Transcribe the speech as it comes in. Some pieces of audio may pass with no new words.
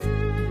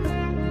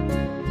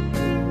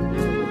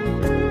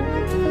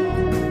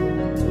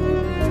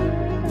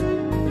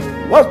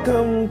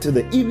Welcome to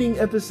the evening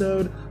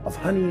episode of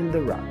Honey in the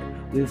Rock.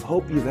 We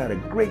hope you've had a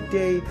great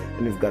day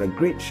and we've got a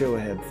great show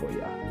ahead for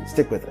you.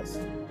 Stick with us.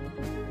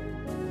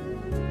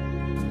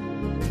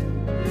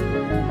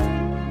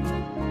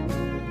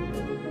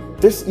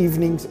 This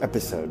evening's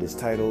episode is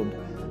titled,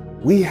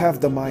 We Have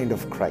the Mind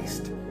of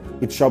Christ.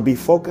 It shall be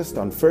focused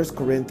on 1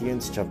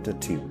 Corinthians chapter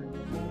 2.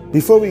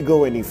 Before we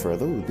go any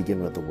further, we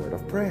begin with a word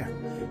of prayer.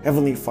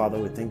 Heavenly Father,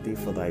 we thank Thee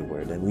for Thy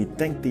word, and we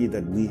thank Thee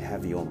that we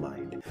have Your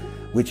mind,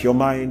 which Your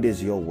mind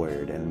is Your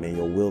word, and may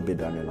Your will be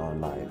done in our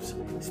lives.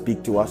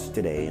 Speak to us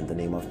today. In the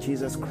name of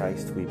Jesus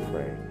Christ we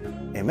pray.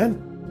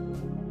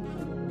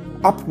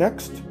 Amen. Up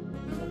next,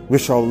 we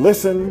shall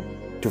listen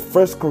to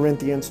 1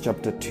 Corinthians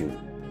chapter 2.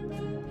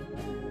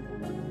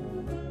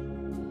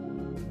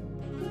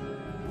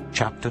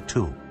 Chapter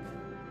 2.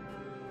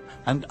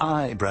 And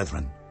I,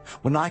 brethren,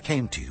 when I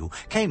came to you,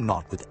 came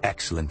not with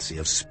excellency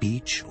of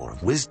speech or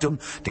of wisdom,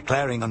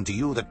 declaring unto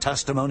you the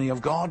testimony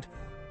of God.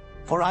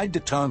 For I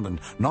determined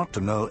not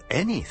to know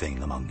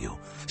anything among you,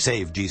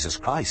 save Jesus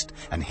Christ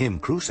and Him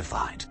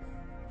crucified.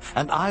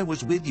 And I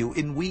was with you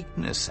in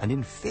weakness and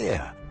in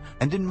fear,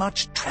 and in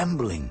much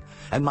trembling,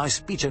 and my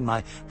speech and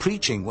my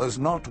preaching was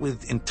not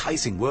with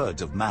enticing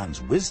words of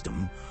man's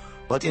wisdom,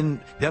 but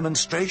in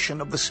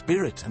demonstration of the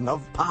Spirit and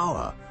of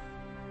power,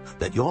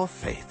 that your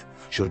faith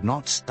should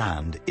not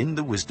stand in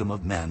the wisdom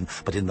of men,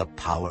 but in the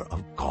power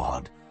of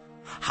God.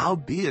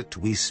 Howbeit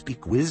we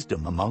speak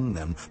wisdom among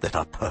them that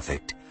are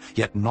perfect,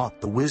 yet not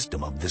the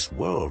wisdom of this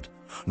world,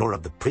 nor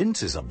of the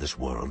princes of this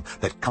world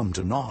that come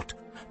to naught,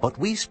 but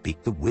we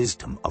speak the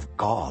wisdom of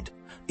God,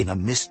 in a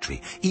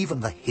mystery, even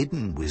the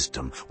hidden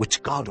wisdom,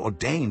 which God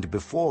ordained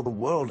before the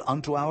world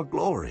unto our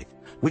glory,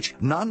 which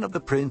none of the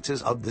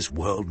princes of this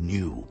world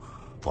knew.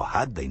 For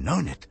had they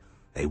known it,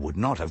 they would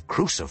not have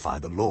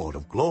crucified the Lord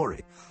of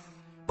glory.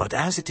 But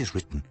as it is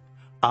written,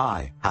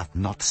 Eye hath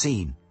not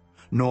seen,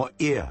 nor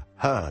ear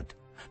heard,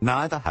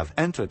 neither have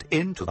entered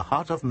into the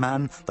heart of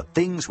man the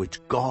things which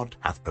God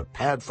hath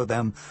prepared for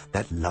them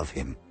that love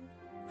Him.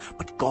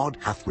 But God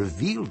hath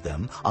revealed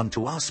them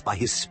unto us by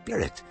His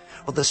Spirit.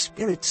 For the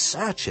Spirit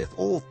searcheth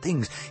all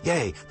things,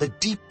 yea, the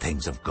deep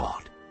things of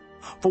God.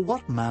 For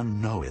what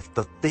man knoweth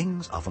the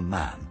things of a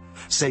man,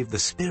 save the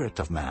spirit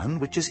of man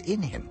which is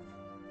in him?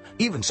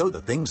 Even so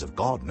the things of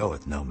God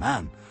knoweth no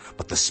man,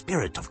 but the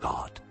Spirit of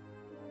God.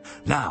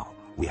 Now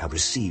we have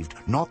received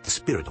not the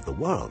spirit of the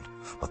world,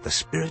 but the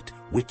Spirit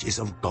which is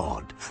of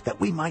God, that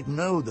we might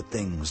know the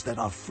things that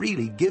are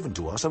freely given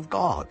to us of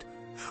God.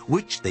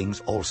 Which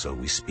things also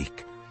we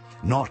speak,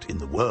 not in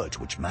the words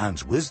which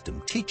man's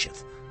wisdom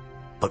teacheth,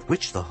 but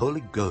which the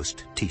Holy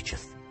Ghost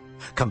teacheth,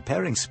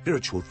 comparing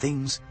spiritual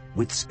things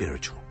with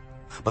spiritual.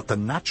 But the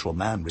natural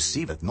man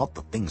receiveth not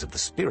the things of the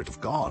Spirit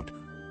of God,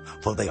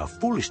 for they are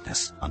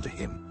foolishness unto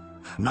him,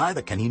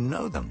 neither can he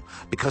know them,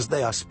 because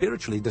they are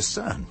spiritually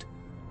discerned.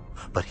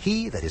 But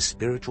he that is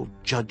spiritual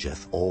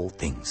judgeth all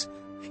things,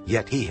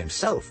 yet he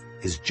himself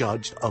is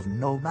judged of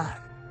no man.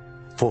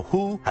 For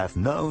who hath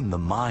known the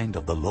mind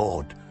of the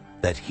Lord,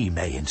 that he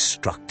may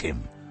instruct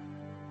him?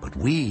 But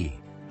we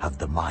have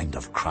the mind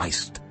of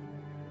Christ.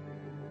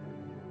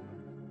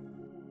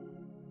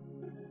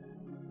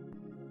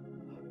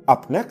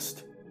 Up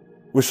next,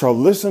 we shall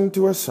listen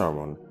to a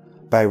sermon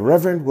by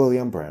Reverend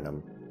William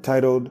Branham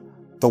titled,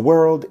 The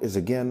World is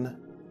Again.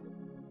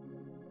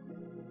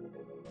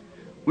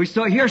 We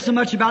hear so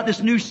much about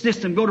this new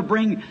system, go to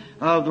bring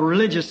the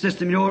religious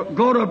system,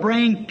 go to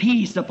bring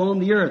peace upon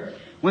the earth.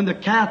 When the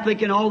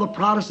Catholic and all the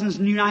Protestants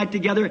unite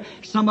together,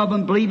 some of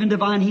them believe in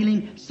divine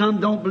healing, some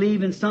don't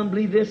believe, and some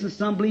believe this and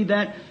some believe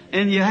that,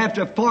 and you have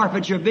to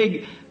forfeit your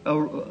big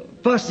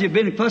fuss you've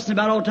been fussing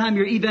about all the time,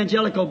 your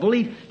evangelical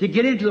belief, to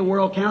get into the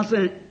World Council,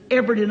 and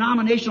every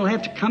denomination will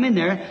have to come in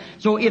there.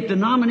 So if the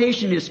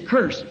denomination is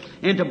cursed,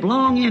 and to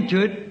belong into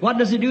it, what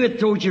does it do? It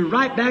throws you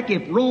right back.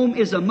 If Rome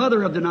is the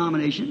mother of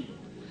denomination,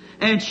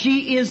 and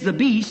she is the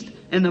beast,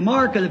 and the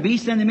mark of the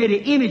beast, and they made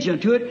an image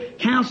unto it,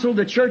 counsel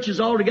the churches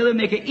all together,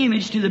 make an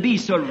image to the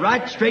beast. So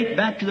right straight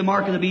back to the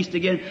mark of the beast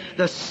again.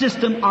 The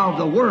system of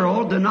the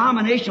world,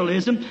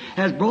 denominationalism,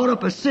 has brought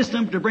up a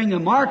system to bring the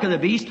mark of the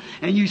beast,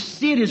 and you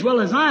see it as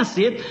well as I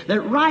see it, that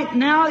right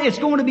now it's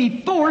going to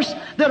be forced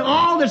that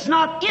all that's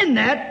not in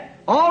that,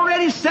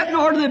 already set in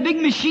order, the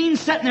big machine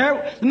sitting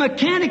there, the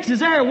mechanics is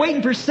there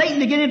waiting for Satan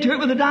to get into it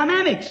with the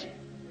dynamics.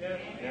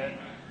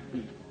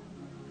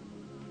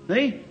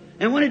 See?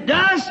 And when it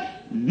does,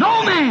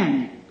 no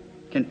man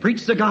can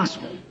preach the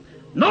gospel.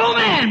 No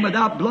man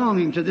without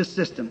belonging to this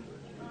system.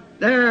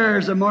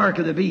 There's a mark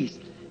of the beast.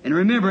 And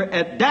remember,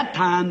 at that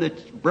time, the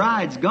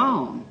bride's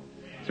gone.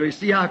 So you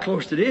see how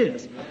close it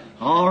is.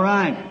 All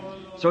right.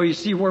 So you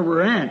see where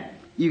we're at.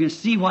 You can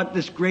see what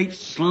this great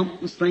slump,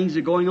 these things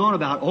are going on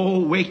about. Oh,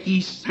 wake ye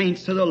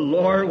saints to the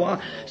Lord,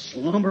 while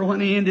slumber when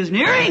the end is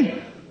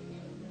nearing.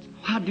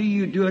 How do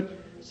you do it?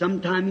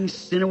 Sometime you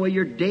sin away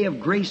your day of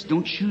grace.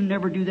 Don't you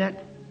never do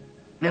that?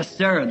 Yes,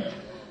 sir.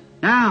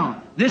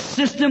 Now, this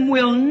system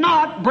will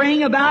not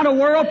bring about a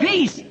world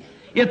peace.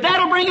 If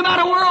that'll bring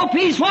about a world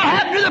peace, what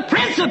happened to the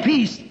Prince of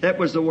Peace? That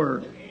was the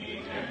Word.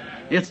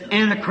 It's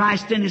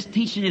Antichrist and his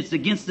teaching. It's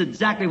against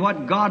exactly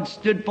what God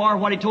stood for,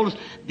 what He told us.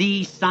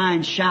 These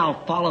signs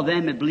shall follow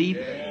them that believe.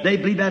 They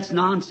believe that's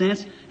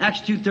nonsense.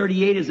 Acts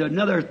 2:38 is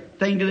another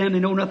thing to them. They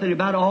know nothing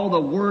about all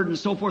the Word and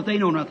so forth. They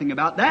know nothing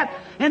about that.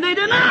 And they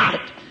deny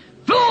it.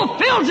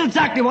 Fulfills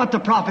exactly what the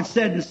prophet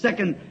said in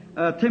 2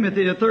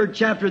 Timothy, the 3rd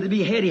chapter, to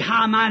be heady,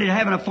 high-minded,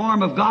 having a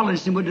form of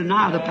godliness, and would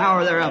deny the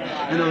power thereof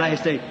in the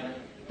last day.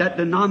 That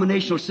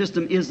denominational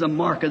system is the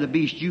mark of the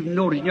beast. You've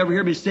noticed, you never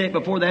hear me say it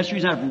before. That's the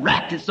reason I've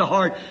wrapped it so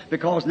hard,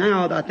 because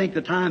now I think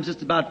the time's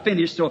just about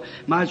finished, so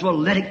might as well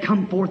let it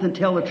come forth and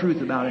tell the truth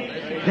about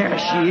it. There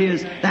she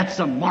is. That's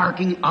the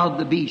marking of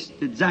the beast.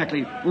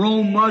 Exactly.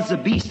 Rome was the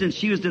beast, and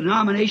she was the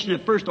denomination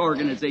and first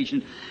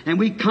organization. And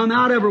we come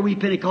out of her, we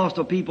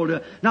Pentecostal people,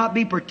 to not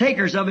be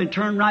partakers of it and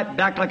turn right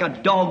back like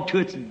a dog to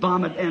its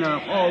vomit and a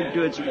hog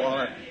to its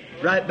water.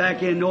 Right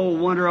back in. No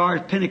wonder our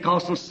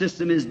Pentecostal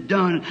system is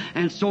done,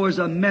 and so is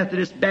the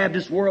Methodist,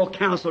 Baptist, World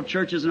Council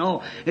churches and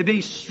all. They're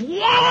being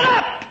swallowed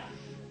up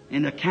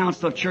in the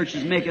council of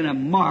churches, making a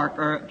mark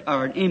or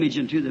an image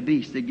unto the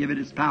beast. They give it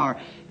its power,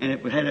 and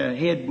it had a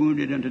head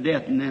wounded unto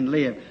death and then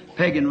lived.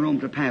 Pagan Rome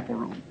to papal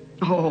Rome.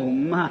 Oh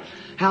my,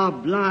 how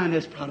blind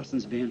has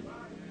Protestants been.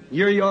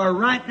 Here you are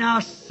right now,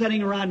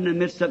 sitting right in the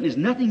midst of it. There's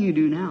nothing you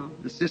do now.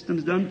 The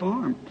system's done for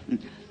them.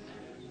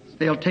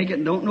 They'll take it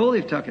and don't know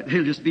they've took it.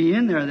 They'll just be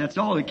in there. That's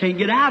all. They can't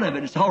get out of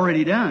it. It's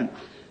already done.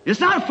 It's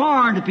not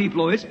foreign to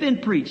people. It's been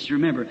preached.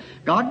 Remember,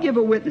 God gave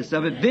a witness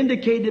of it,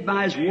 vindicated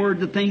by His Word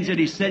the things that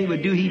He said He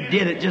would do. He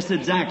did it just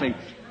exactly.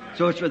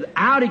 So it's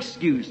without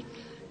excuse.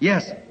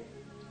 Yes,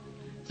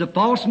 it's a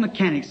false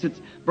mechanics.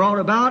 It's brought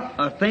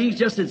about things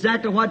just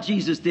exactly what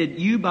Jesus did.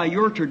 You, by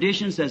your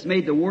traditions, has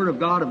made the Word of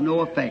God of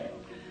no effect.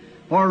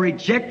 For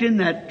rejecting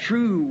that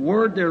true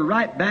Word, they're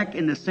right back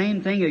in the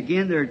same thing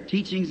again. Their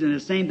teachings in the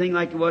same thing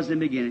like it was in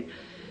the beginning.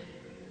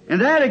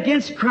 And that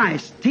against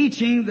Christ,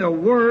 teaching the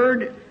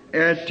Word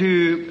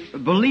to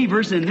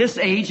believers in this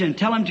age and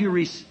tell them to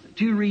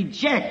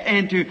reject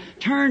and to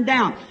turn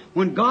down.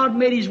 When God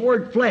made His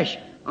Word flesh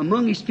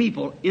among His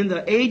people in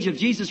the age of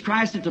Jesus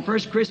Christ at the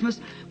first Christmas,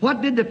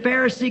 what did the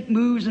Pharisaic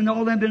moves and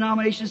all them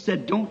denominations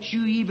said? Don't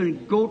you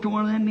even go to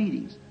one of them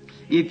meetings.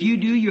 If you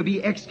do, you'll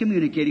be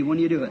excommunicated when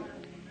you do it.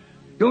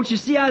 Don't you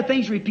see how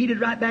things repeated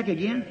right back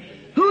again?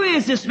 Who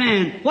is this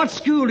man? What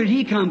school did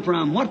he come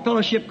from? What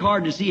fellowship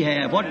card does he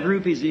have? What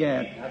group is he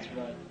at? That's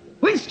right.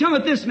 Whence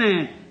cometh this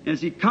man? As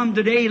he come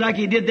today like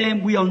he did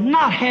then, we'll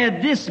not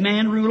have this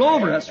man rule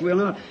over us. We'll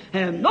not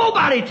have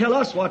nobody tell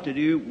us what to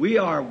do. We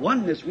are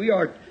oneness. We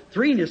are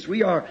threeness.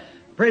 We are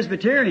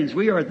Presbyterians.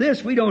 We are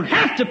this. We don't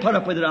have to put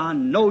up with it. I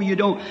know you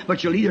don't,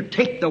 but you'll either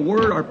take the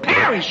Word or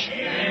perish.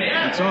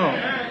 That's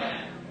all.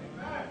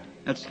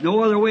 That's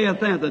no other way of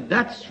thinking.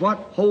 That's what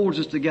holds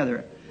us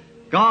together.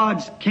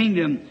 God's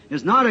kingdom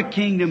is not a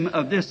kingdom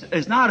of this,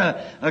 is not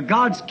a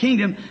God's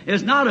kingdom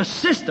is not a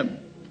system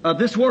of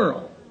this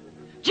world.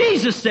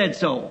 Jesus said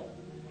so.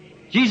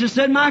 Jesus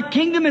said, my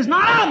kingdom is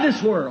not of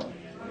this world.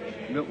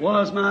 If it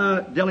was,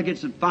 my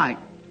delegates would fight.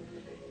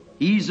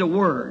 He's the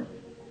Word.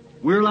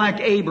 We're like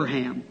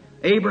Abraham.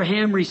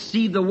 Abraham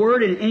received the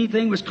Word, and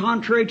anything was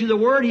contrary to the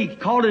Word, he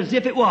called it as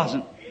if it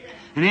wasn't.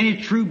 And any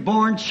true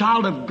born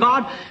child of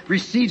God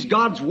receives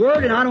God's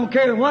Word, and I don't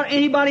care what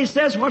anybody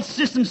says, what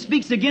system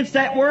speaks against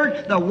that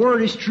Word, the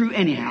Word is true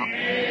anyhow.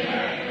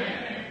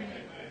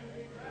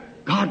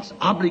 God's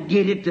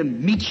obligated to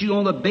meet you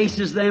on the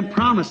basis of them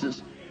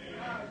promises.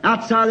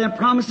 Outside of them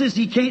promises,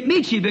 He can't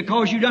meet you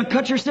because you done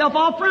cut yourself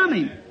off from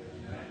Him.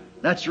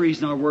 That's the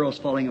reason our world's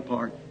falling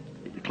apart.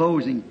 In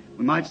closing,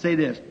 we might say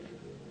this.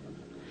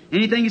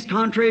 Anything is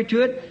contrary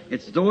to it,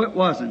 it's as though it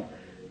wasn't.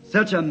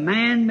 Such a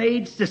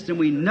man-made system,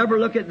 we never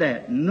look at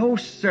that. No,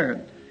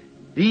 sir.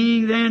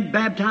 Being then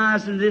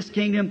baptized into this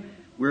kingdom,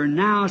 we're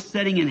now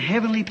sitting in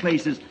heavenly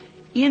places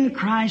in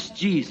Christ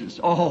Jesus.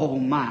 Oh,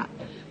 my.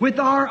 With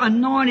our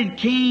anointed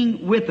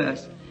King with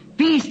us,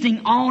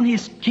 feasting on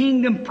His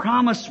kingdom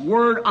promised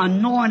Word,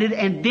 anointed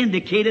and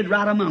vindicated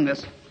right among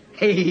us.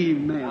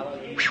 Amen.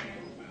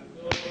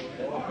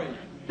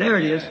 There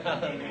it is.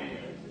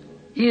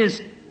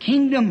 His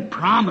kingdom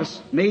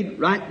promise made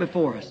right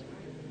before us.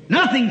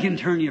 Nothing can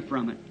turn you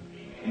from it.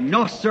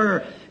 No,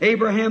 sir.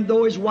 Abraham,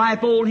 though his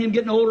wife old, him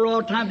getting older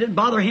all the time, didn't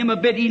bother him a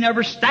bit. He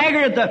never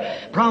staggered at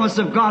the promise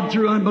of God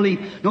through unbelief.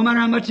 No matter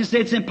how much you say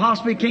it's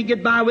impossible, he can't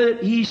get by with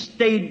it, he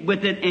stayed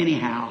with it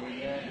anyhow.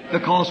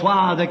 Because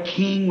why? The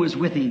King was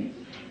with him.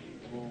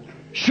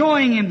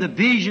 Showing him the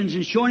visions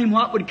and showing him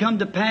what would come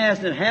to pass,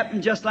 and it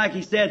happened just like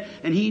he said,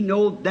 and he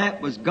knew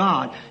that was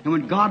God. And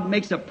when God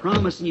makes a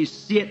promise and you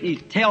see it and He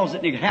tells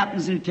it and it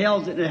happens and He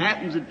tells it and it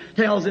happens and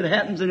tells it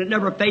happens and it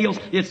never fails,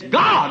 it's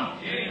God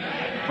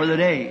for the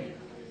day.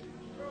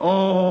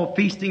 Oh,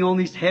 feasting on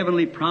these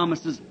heavenly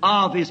promises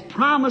of His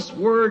promised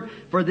Word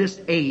for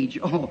this age.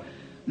 Oh,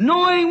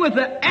 knowing with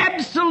the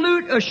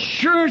absolute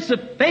assurance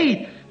of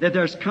faith that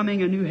there's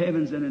coming a new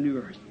heavens and a new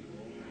earth.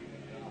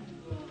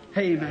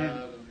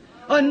 Amen.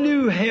 A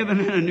new heaven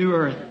and a new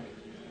earth.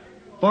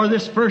 For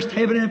this first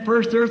heaven and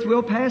first earth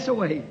will pass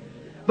away.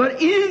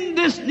 But in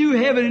this new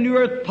heaven and new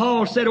earth,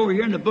 Paul said over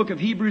here in the book of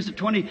Hebrews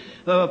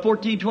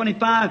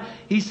 14:25,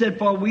 he said,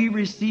 for we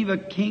receive a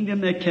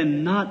kingdom that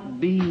cannot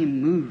be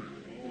moved.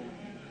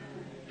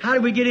 How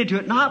do we get into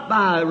it? Not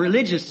by a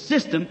religious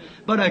system,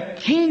 but a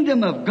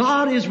kingdom of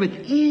God is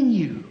within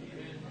you.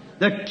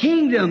 The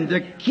kingdom,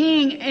 the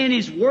king and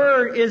his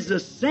word is the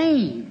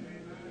same.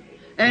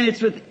 And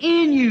it's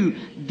within you,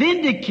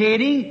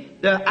 vindicating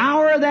the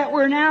hour that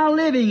we're now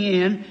living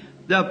in,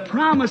 the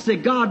promise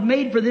that God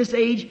made for this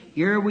age.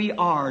 Here we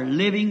are,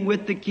 living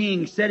with the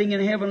King, sitting in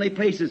heavenly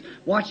places,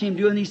 watching Him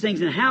doing these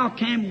things. And how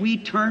can we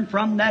turn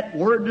from that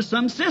word to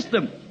some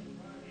system?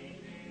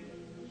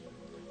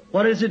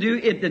 What does it do?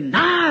 It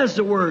denies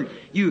the word.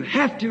 You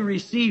have to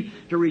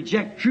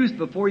reject truth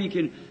before you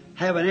can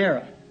have an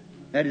error.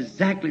 That is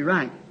exactly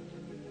right.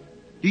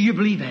 Do you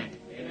believe that?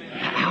 Amen.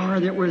 The hour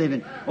that we're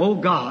living. Oh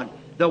God,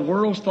 the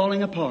world's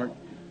falling apart.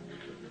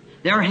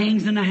 There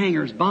hangs in the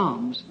hangars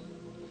bombs.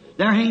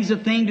 There hangs a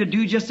thing to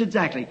do just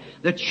exactly.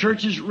 The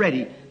church is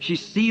ready.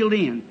 She's sealed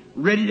in,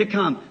 ready to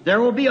come.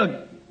 There will be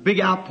a big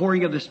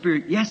outpouring of the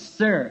Spirit. Yes,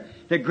 sir.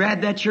 To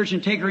grab that church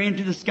and take her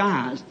into the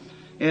skies.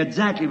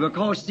 Exactly.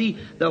 Because, see,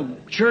 the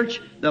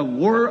church, the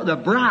world, the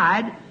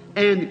bride,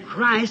 and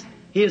Christ,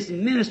 His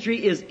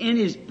ministry is in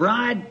His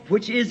bride,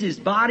 which is His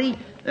body,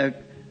 the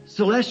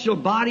celestial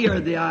body, or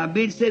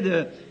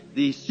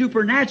the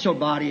supernatural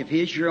body of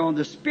His. You're on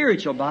the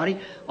spiritual body.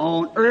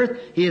 On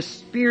earth, His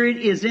Spirit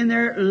is in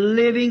there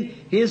living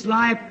His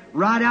life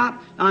right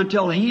out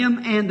until Him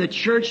and the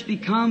church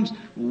becomes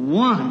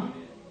one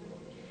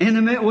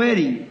in the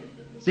wedding.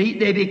 See,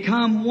 they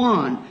become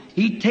one.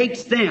 He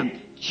takes them,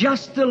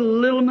 just a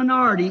little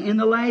minority in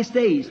the last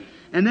days.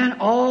 And then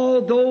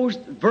all those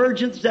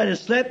virgins that have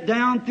slept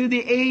down through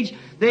the age,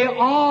 they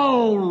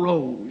all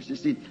rose. You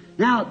see,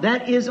 now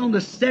that is on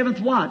the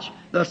seventh watch,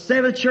 the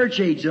seventh church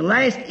age, the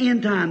last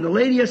end time, the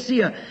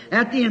Laodicea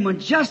at the end, when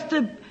just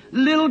a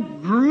little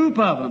group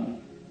of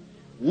them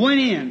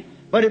went in.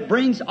 But it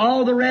brings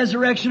all the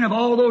resurrection of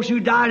all those who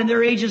died in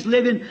their ages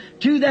living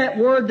to that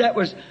word that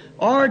was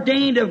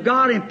ordained of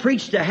God and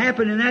preached to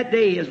happen in that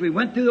day. As we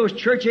went through those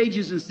church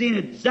ages and seeing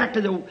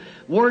exactly the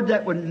word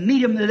that would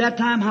meet them at that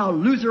time, how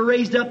Luther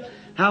raised up,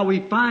 how we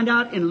find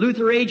out in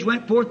Luther age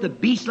went forth the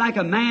beast like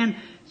a man,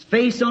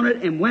 face on it,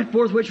 and went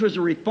forth, which was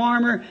a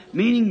reformer,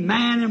 meaning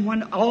man, and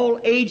when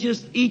all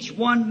ages, each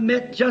one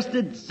met just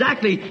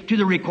exactly to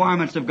the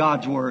requirements of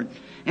God's word.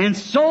 And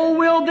so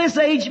will this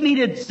age meet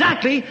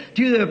exactly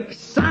to the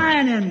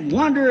sign and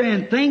wonder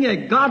and thing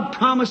that God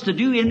promised to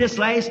do in this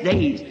last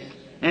days.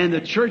 And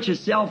the church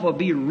itself will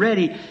be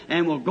ready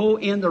and will go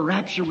in the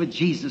rapture with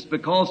Jesus,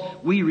 because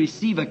we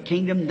receive a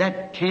kingdom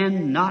that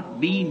cannot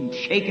be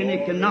shaken.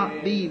 It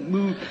cannot be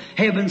moved.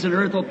 Heavens and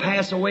earth will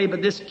pass away,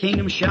 but this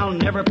kingdom shall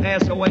never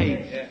pass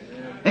away.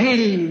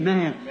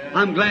 Amen.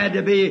 I'm glad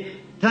to be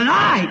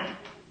tonight.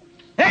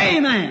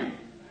 Amen.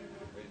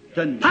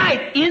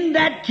 Tonight in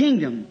that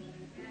kingdom.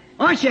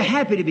 Aren't you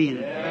happy to be in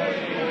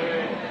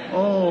it?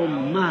 Oh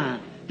my.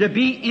 To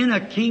be in a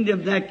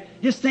kingdom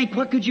that, just think,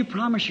 what could you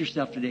promise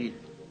yourself today?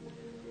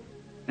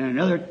 In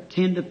another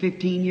 10 to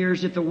 15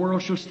 years, if the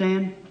world shall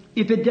stand,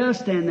 if it does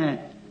stand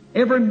that,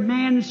 every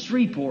man in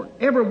Shreveport,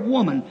 every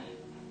woman,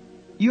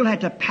 you'll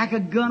have to pack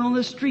a gun on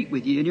the street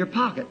with you in your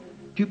pocket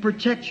to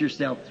protect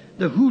yourself.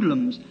 The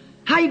hoodlums.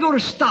 How you going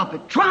to stop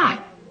it? Try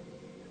it.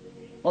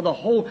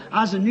 Well,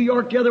 I was in New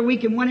York the other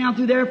week and went out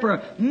through there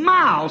for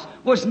miles.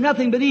 Was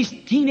nothing but these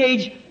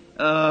teenage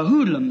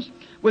hoodlums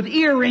with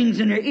earrings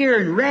in their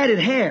ear and ratted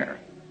hair,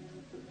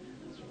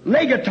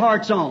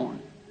 legotards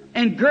on,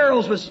 and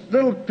girls with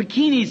little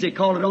bikinis, they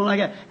call it, on like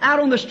that, out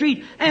on the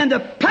street, and the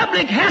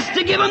public has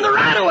to give them the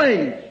right of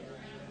way.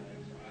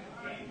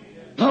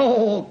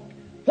 Oh,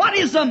 what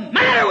is the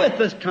matter with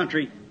this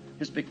country?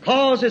 It's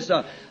because it's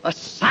a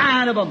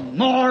sign of a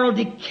moral,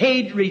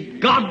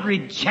 decayed,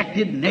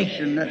 God-rejected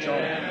nation, that's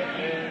all.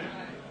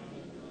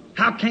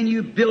 How can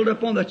you build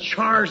up on the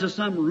chars of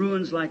some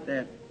ruins like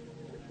that?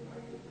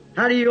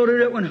 How do you go to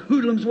do it when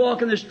hoodlums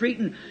walk in the street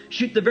and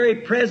shoot the very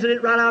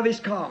president right out of his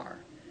car?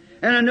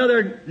 And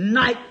another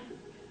night,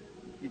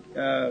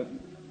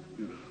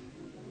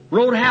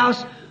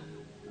 roadhouse,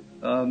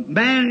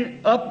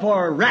 man up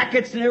for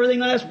rackets and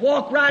everything else,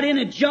 walked right in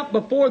and jumped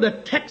before the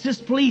Texas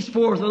police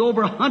force with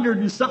over 100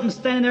 and something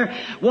standing there,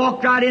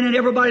 walked right in and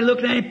everybody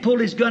looking at him,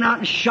 pulled his gun out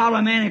and shot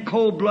a man in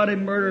cold-blooded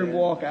murder and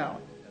walk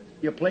out.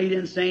 You played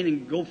insane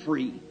and go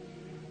free.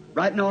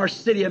 Right in our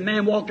city, a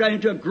man walked right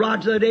into a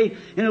garage the other day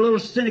in a little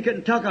syndicate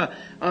and took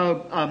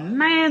a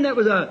man that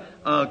was a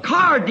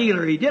car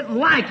dealer. He didn't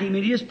like him,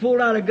 and he just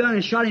pulled out a gun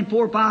and shot him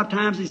 4 or 5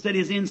 times. He said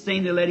he's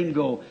insane, to let him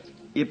go.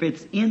 If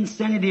it's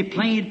insanity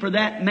played for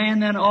that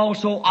man, then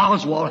also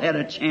Oswald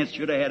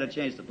should have had a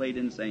chance to play it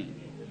insane.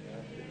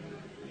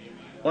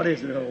 What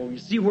is it? Oh, you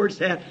see where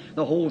it's at?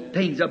 The whole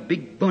thing's a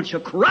big bunch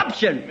of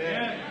corruption.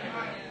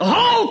 The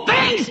whole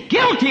thing's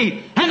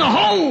guilty, and the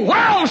whole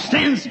world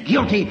stands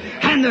guilty,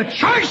 and the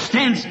church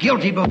stands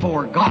guilty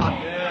before God.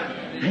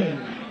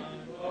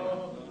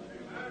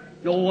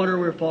 No wonder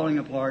we're falling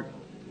apart.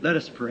 Let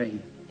us pray.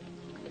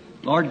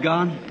 Lord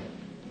God,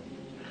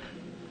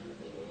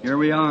 Here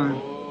we are.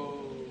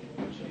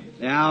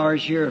 The hour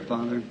is here,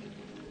 Father.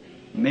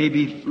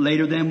 Maybe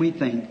later than we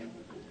think.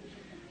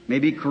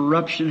 Maybe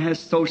corruption has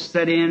so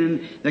set in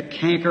and the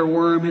canker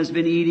worm has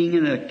been eating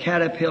and the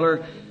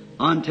caterpillar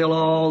until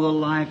all the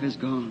life is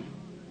gone.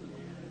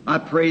 I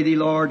pray Thee,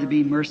 Lord, to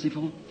be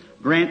merciful.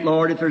 Grant,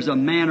 Lord, if there's a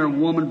man or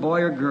woman,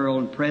 boy or girl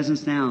in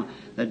presence now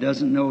that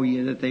doesn't know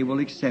You, that they will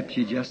accept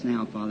You just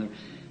now, Father.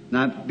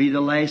 Not be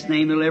the last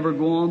name that'll ever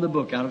go on the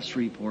book out of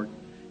Shreveport.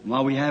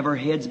 While we have our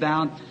heads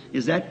bowed,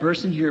 is that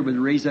person here would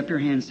raise up your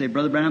hand and say,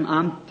 Brother Branham,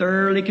 I'm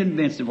thoroughly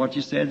convinced of what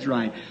you said is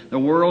right. The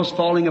world's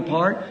falling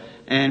apart,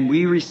 and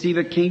we receive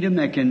a kingdom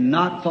that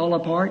cannot fall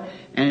apart.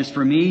 And as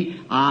for me,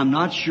 I'm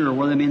not sure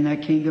whether I'm in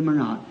that kingdom or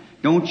not.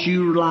 Don't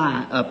you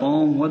rely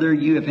upon whether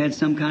you have had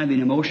some kind of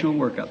an emotional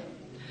workup.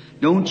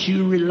 Don't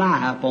you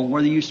rely upon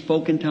whether you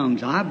spoke in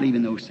tongues. I believe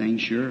in those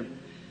things, sure.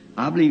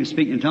 I believe in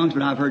speaking in tongues,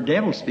 but I've heard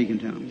devils speak in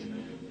tongues.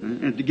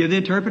 And to give the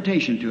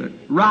interpretation to it.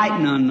 Right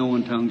in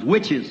unknown tongues.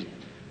 Witches.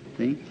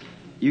 See?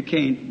 You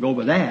can't go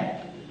with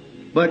that.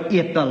 But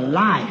if the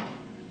life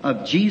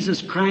of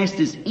Jesus Christ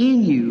is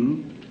in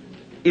you,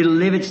 it'll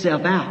live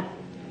itself out.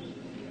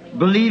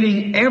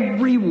 Believing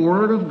every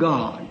word of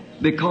God.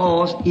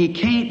 Because He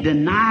can't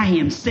deny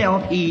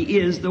Himself. He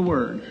is the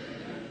Word.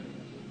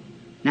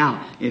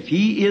 Now, if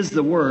He is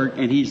the Word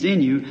and He's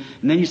in you,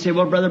 and then you say,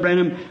 well, Brother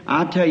Branham,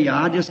 I tell you,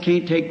 I just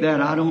can't take that.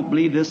 I don't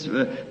believe this.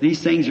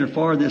 These things are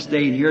for this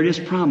day, and here it is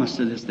promised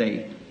to this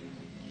day.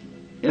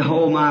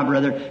 Oh, my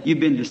brother,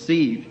 you've been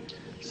deceived.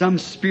 Some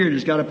spirit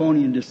has got upon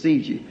you and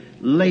deceived you.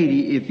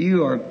 Lady, if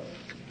you are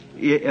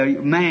a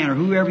man or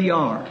whoever you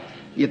are,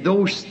 if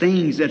those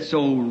things that's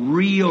so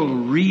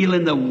real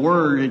in the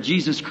Word that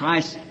Jesus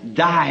Christ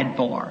died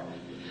for,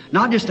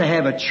 not just to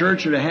have a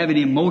church or to have an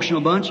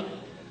emotional bunch,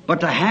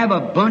 but to have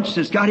a bunch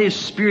that's got His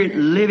Spirit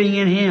living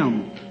in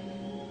Him.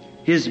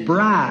 His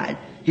bride.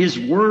 His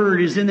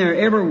Word is in there.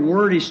 Every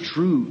word is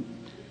true.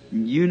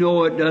 You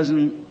know it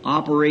doesn't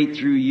operate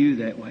through you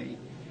that way.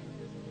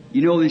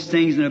 You know these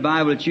things in the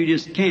Bible that you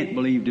just can't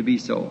believe to be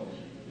so.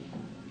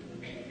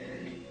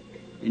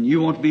 And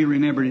you want to be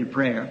remembered in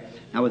prayer.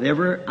 Now with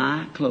every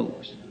eye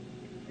closed,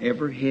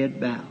 every head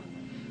bowed,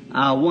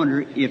 I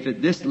wonder if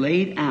at this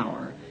late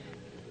hour,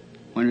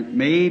 when it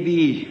may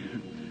be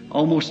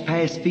almost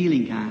past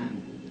feeling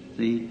time,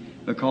 see,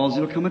 because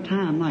there'll come a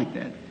time like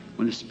that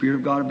when the Spirit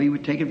of God will be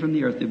taken from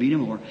the earth. There'll be no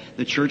more.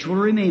 The church will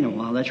remain a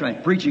while. That's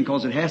right, preaching,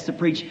 because it has to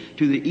preach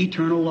to the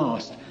eternal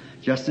lost,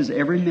 just as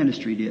every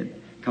ministry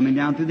did, coming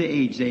down through the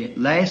age. The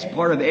last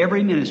part of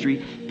every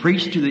ministry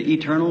preached to the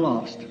eternal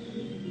lost.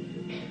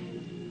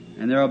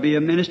 And there will be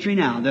a ministry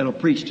now that'll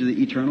preach to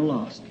the eternal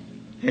lost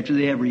after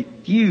they have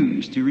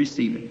refused to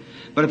receive it.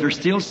 But if there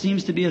still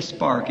seems to be a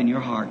spark in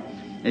your heart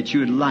that you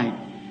would like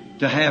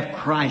to have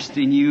Christ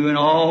in you and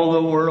all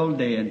the world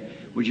dead,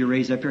 would you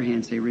raise up your hand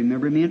and say,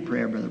 remember me in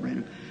prayer, Brother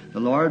Branham.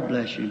 The Lord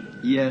bless you.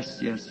 Yes,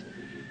 yes.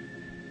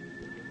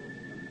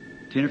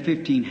 10 or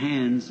 15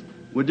 hands.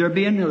 Would there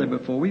be another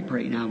before we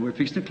pray? Now, we're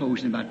fixing to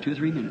close in about 2 or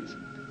 3 minutes.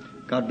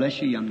 God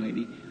bless you, young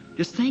lady.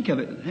 Just think of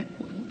it.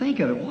 Think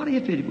of it. What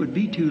if it would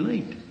be too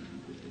late?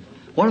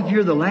 What if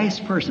you're the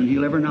last person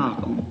He'll ever knock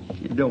on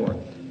your door?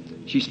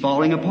 She's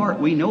falling apart.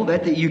 We know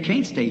that you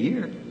can't stay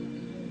here.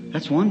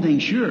 That's one thing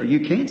sure.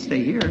 You can't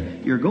stay here.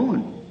 You're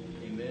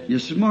going.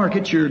 Just mark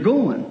it, you're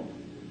going.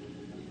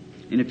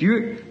 And if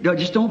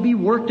just don't be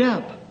worked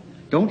up.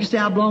 Don't just say,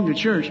 I belong to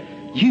church.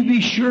 You be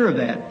sure of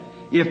that.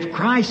 If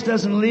Christ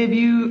doesn't live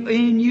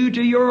in you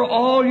to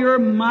all your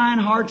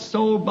mind, heart,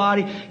 soul,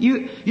 body,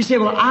 you say,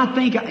 well, I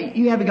think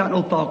you haven't got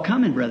no thought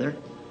coming, brother.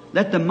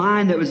 Let the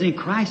mind that was in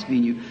Christ be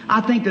in you. I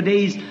think the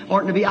days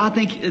oughtn't to be. I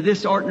think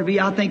this oughtn't to be.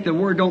 I think the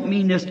Word don't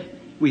mean this.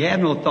 We have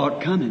no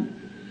thought coming.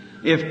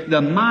 If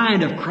the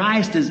mind of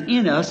Christ is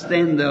in us,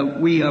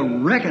 then we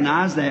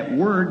recognize that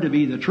Word to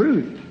be the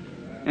truth.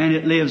 And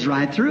it lives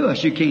right through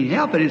us. You can't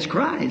help it. It's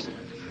Christ.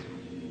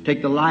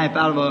 Take the life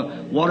out of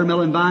a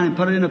watermelon vine and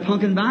put it in a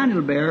pumpkin vine,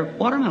 it'll bear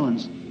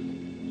watermelons.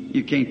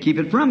 You can't keep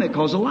it from it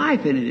because the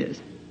life in it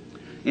is.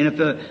 And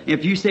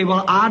if you say,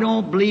 well, I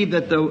don't believe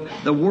that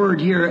the Word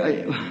here,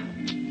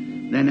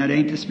 then that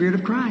ain't the Spirit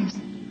of Christ.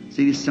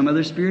 See, there's some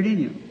other Spirit in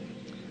you.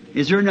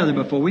 Is there another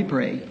before we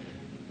pray?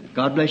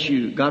 God bless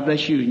you. God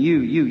bless you. And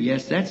you.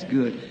 Yes, that's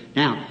good.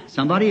 Now,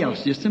 somebody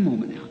else, just a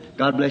moment now.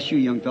 God bless you,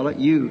 young fella.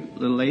 You,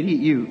 little lady.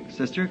 You,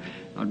 sister.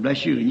 God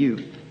bless you and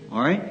you.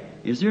 All right?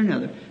 Is there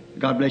another?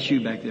 God bless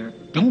you back there.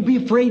 Don't be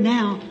afraid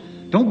now.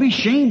 Don't be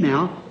ashamed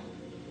now.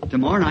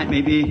 Tomorrow night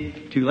may be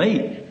too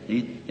late.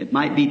 It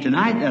might be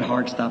tonight that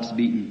heart stops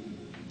beating.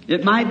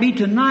 It might be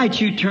tonight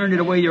you turned it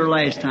away your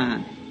last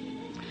time.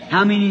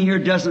 How many here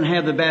doesn't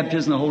have the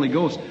baptism of the Holy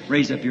Ghost?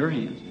 Raise up your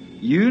hands.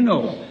 You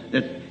know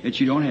that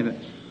you don't have it.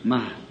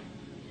 My.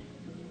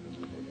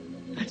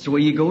 That's the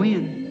way you go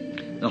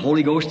in. The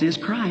Holy Ghost is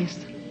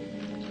Christ.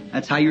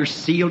 That's how you're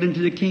sealed into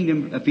the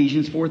kingdom.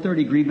 Ephesians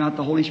 4:30. Grieve not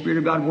the Holy Spirit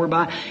of God,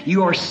 whereby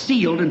you are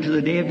sealed unto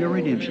the day of your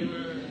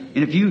redemption.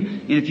 And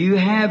if you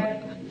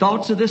have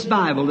thoughts of this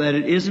Bible that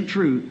it isn't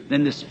true,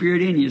 then the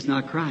Spirit in you is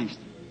not Christ.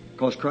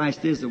 Because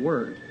Christ is the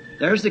Word.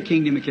 There's the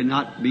kingdom that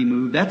cannot be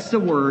moved. That's the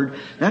Word.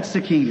 That's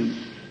the kingdom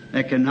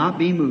that cannot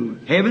be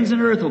moved. Heavens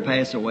and earth will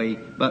pass away,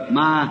 but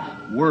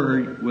my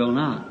Word will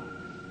not.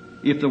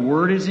 If the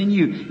Word is in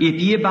you, if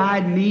ye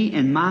abide in me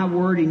and my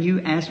Word in you,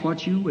 ask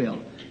what you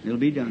will. It'll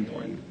be done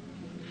for you.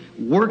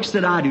 Works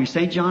that I do,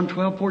 St. John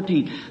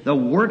 12:14, the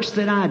works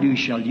that I do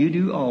shall you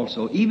do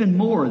also, even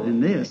more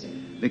than this,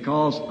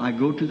 because I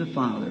go to the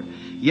Father.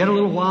 Yet a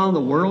little while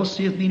the world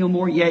seeth me no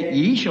more, yet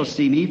ye shall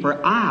see me,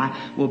 for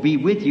I will be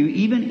with you,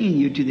 even in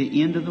you, to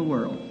the end of the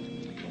world.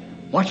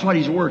 Watch what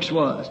His works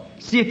was.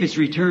 See if it's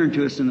returned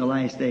to us in the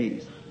last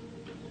days.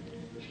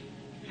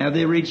 Have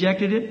they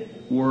rejected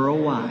it?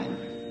 Worldwide.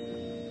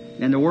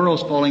 And the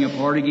world's falling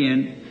apart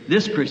again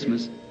this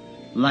Christmas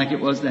like it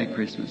was that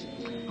Christmas.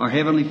 Our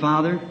Heavenly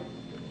Father,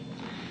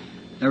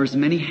 there was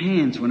many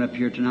hands went up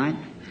here tonight,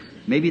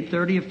 maybe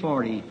 30 or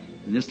 40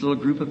 in this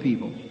little group of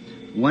people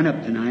went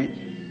up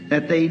tonight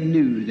that they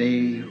knew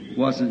they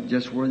wasn't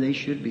just where they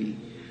should be.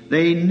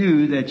 They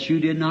knew that you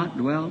did not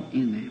dwell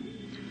in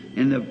them.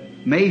 In the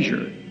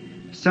measure,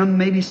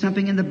 maybe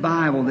something in the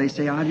Bible, they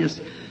say,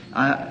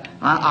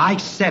 I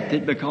accept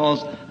it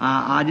because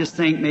I just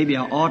think maybe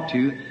I ought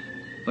to.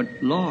 But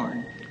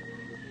Lord,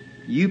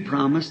 you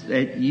promised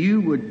that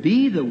you would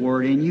be the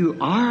Word, and you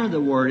are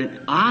the Word, and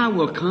I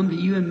will come to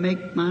you and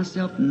make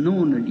myself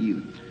known unto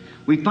you.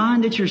 We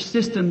find that your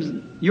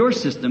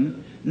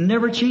system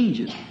never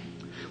changes.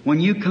 When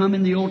you come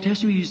in the Old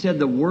Testament, you said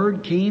the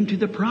Word came to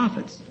the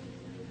prophets.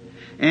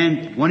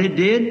 And when it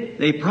did,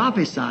 they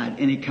prophesied,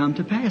 and it come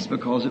to pass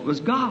because it was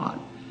God.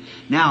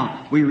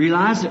 Now, we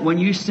realize that when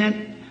you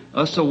sent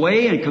us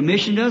away and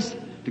commissioned us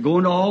to go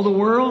into all the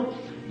world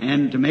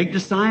and to make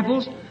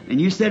disciples, and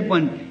you said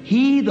when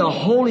He, the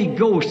Holy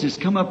Ghost, has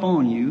come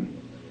upon you,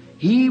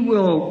 He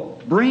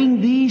will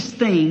bring these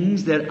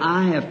things that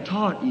I have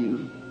taught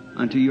you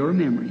unto your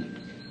memory.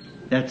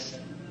 That's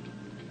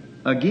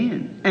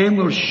again. And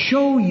will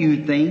show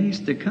you things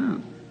to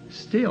come.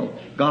 Still,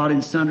 God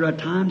in sundry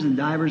times and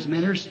divers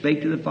manners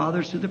spake to the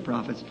fathers, to the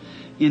prophets,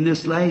 in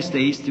this last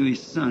days through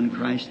His Son,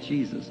 Christ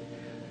Jesus.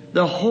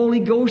 The Holy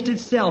Ghost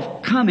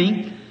itself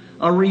coming,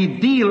 a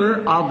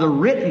revealer of the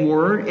written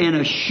Word and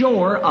a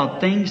shower of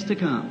things to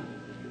come.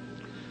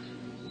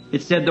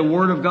 It said the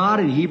Word of God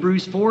in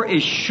Hebrews 4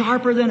 is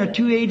sharper than a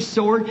two-edged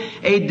sword,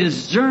 a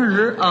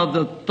discerner of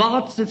the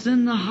thoughts that's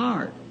in the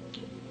heart.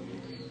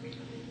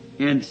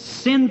 And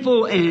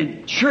sinful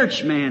and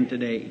church man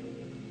today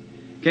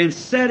can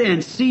sit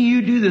and see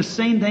you do the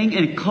same thing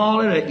and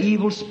call it an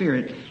evil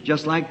spirit,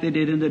 just like they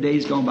did in the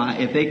days gone by.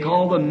 If they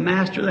call the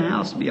master of the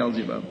house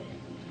Beelzebub.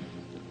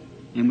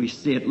 And we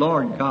see it,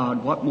 Lord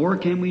God, what more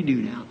can we do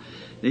now?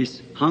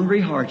 This hungry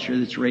heart here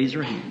that's raised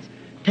their hands.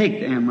 Take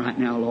them right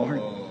now,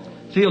 Lord.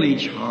 Fill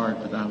each heart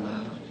with thy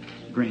love.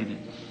 Grant it.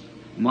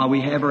 And while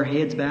we have our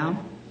heads bowed,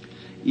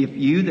 if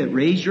you that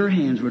raised your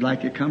hands would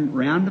like to come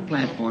round the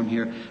platform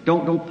here,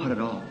 don't put it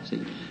off.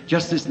 See,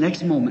 just this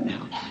next moment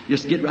now,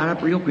 just get right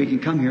up real quick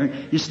and come here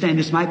and just stand.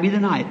 This might be the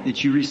night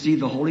that you receive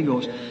the Holy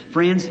Ghost.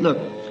 Friends, look,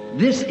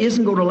 this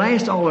isn't going to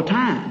last all the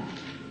time.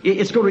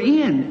 It's going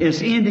to end.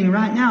 It's ending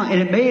right now,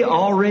 and it may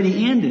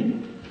already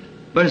ended.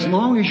 But as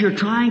long as you're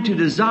trying to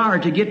desire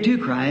to get to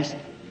Christ,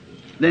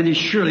 then there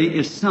surely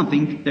is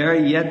something there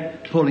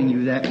yet pulling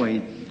you that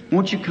way.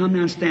 Won't you come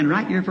now and stand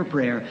right here for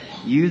prayer?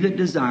 You that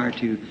desire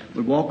to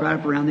would walk right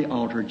up around the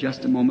altar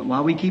just a moment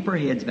while we keep our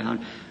heads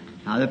bowed.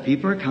 Now the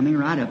people are coming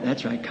right up.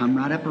 That's right. Come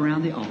right up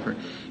around the altar.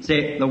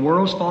 Say, the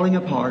world's falling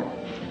apart.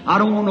 I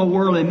don't want no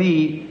world in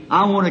me.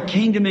 I want a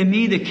kingdom in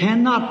me that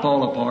cannot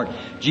fall apart.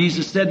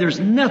 Jesus said there's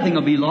nothing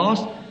will be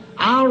lost.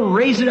 I'll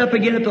raise it up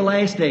again at the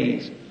last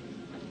days.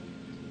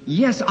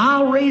 Yes,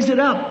 I'll raise it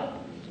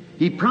up.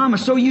 He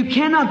promised. So you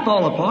cannot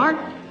fall apart.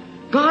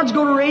 God's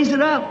going to raise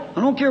it up.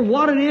 I don't care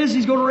what it is,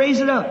 He's going to raise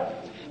it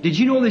up. Did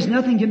you know there's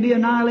nothing can be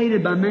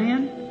annihilated by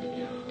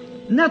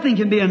man? Nothing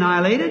can be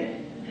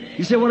annihilated.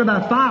 You say, what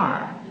about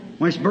fire?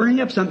 When it's burning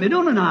up something, they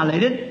don't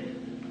annihilate it.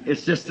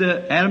 It's just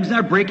the atoms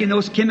there breaking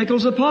those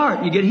chemicals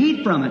apart. You get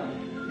heat from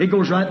it. It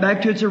goes right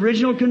back to its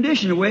original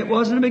condition, the way it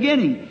was in the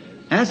beginning.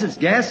 Acids,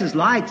 gases,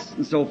 lights,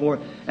 and so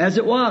forth, as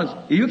it was.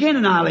 You can't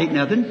annihilate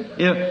nothing.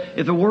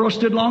 If the world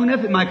stood long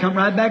enough, it might come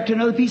right back to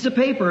another piece of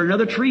paper, or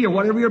another tree, or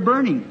whatever you're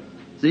burning.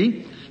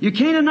 See? You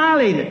can't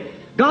annihilate it.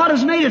 God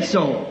has made it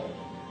so.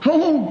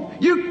 Oh,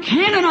 you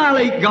can't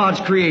annihilate God's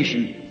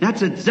creation.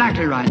 That's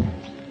exactly right.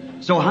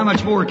 So how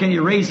much more can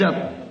you raise up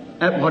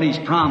at what He's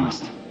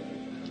promised?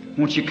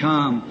 Won't you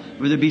come?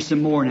 Will there be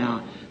some more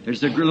now?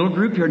 There's a little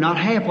group here, not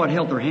half what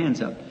held their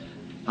hands up.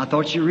 I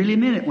thought you really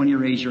meant it when you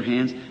raised your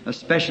hands,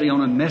 especially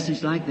on a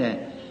message like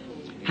that.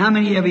 How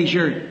many of you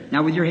here,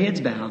 now with your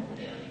heads bowed,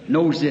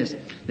 knows this,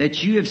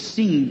 that you have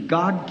seen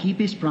God keep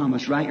His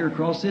promise right here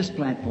across this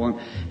platform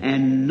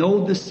and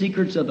know the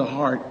secrets of the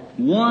heart?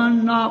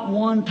 Not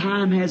one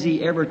time has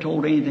He ever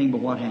told anything but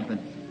what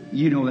happened.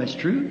 You know that's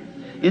true.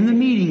 In the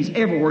meetings,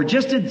 everywhere,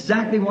 just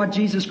exactly what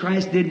Jesus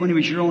Christ did when He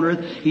was here on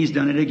earth, He's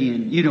done it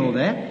again. You know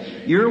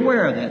that. You're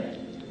aware of that.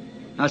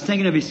 I was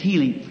thinking of His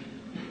healing.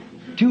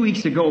 2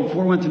 weeks ago,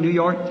 before I went to New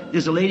York,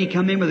 there's a lady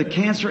come in with a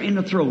cancer in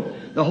the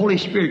throat. The Holy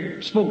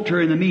Spirit spoke to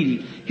her in the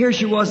meeting. Here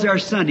she was there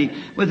Sunday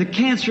with a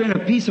cancer in a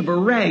piece of a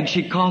rag.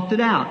 She coughed it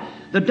out.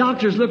 The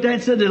doctors looked at it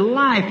and said the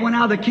life went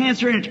out of the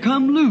cancer and it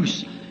come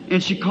loose.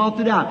 And she coughed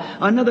it out.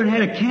 Another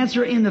had a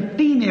cancer in the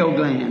female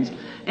glands.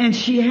 And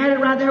she had it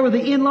right there with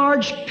the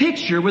enlarged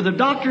picture with a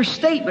doctor's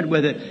statement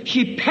with it.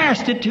 She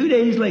passed it 2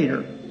 days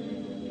later.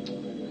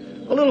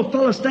 A little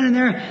fellow standing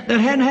there that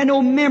hadn't had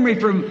no memory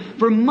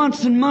for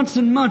months and months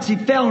and months. He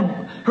fell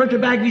and hurt the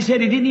back of his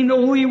head. He didn't even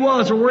know who he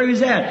was or where he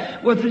was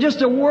at. With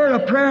just a word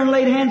of prayer and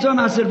laid hands on him,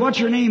 I said, "What's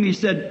your name?" He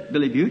said,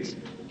 "Billy Butts."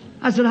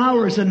 I said, "How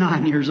old?" He said,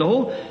 9 years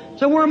old.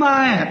 So where am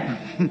I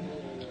at?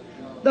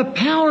 The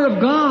power of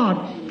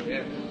God.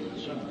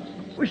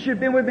 We should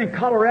have been with me in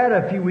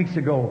Colorado a few weeks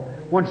ago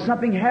when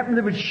something happened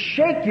that would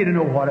shake you to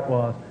know what it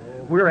was.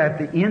 We're at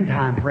the end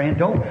time, friend.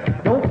 Don't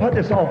put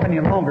this off any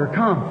longer.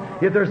 Come.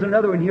 If there's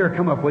another one here,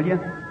 come up, will you?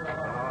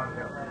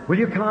 Will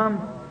you come?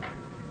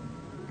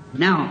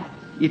 Now,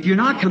 if you're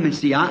not coming,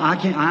 see, I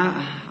can't.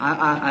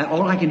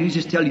 All I can do is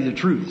just tell you the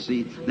truth.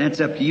 See,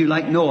 that's up to you.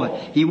 Like Noah,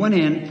 he went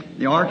in,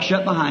 the ark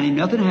shut behind him.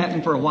 Nothing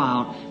happened for a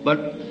while,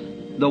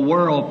 but the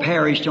world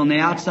perished on the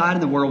outside,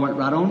 and the world went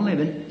right on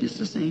living, just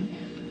the same.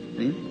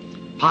 See?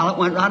 Pilate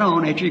went right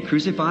on after he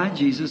crucified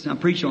Jesus. I'll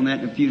preach on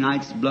that in a few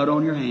nights. Blood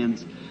on your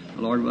hands,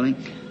 Lord willing.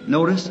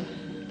 Notice,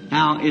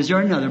 now, is there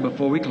another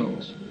before we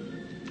close?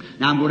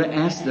 Now, I'm going to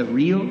ask the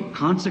real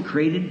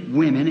consecrated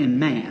women and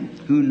man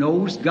who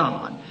knows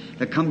God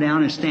to come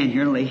down and stand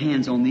here and lay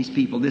hands on these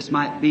people. This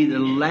might be the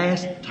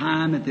last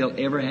time that they'll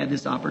ever have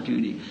this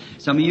opportunity.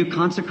 Some of you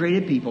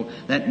consecrated people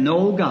that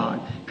know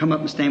God, come up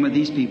and stand with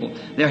these people.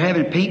 They're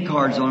having paint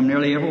cards on them,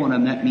 nearly every one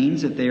of them. That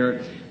means that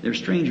they're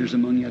strangers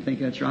among you. I think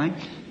that's right.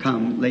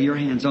 Come, lay your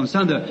hands on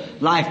some of the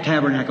Life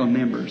Tabernacle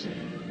members.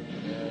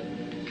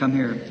 Come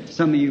here.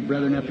 Some of you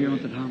brethren up here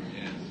at the top.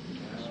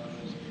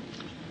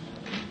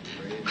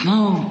 Come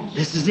on.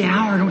 This is the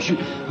hour.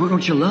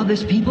 Don't you love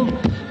this people?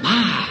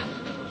 My.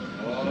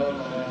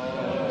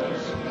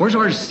 Where's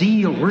our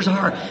zeal? Where's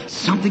our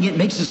something that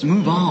makes us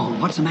move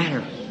on? What's the matter?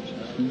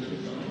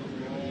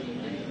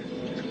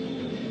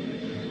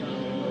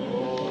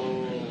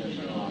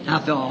 Now,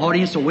 if the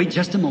audience will wait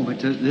just a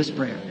moment to this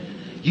prayer.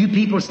 You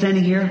people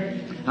standing here,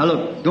 now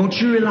look, don't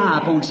you rely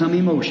upon some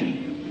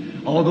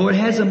emotion. Although it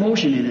has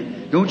emotion in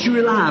it, don't you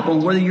rely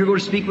upon whether you're going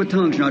to speak with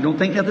tongues or not. Don't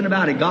think nothing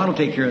about it. God will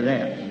take care of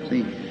that.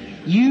 See?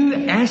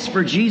 You ask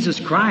for Jesus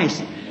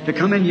Christ to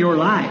come into your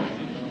life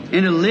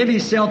and to live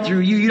Himself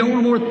through you. You don't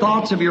want more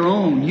thoughts of your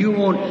own. You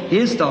want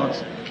His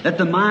thoughts. That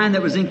the mind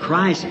that was in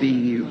Christ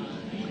being you.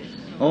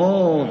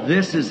 Oh,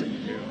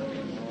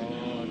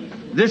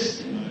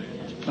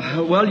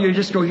 well, you're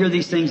just going to hear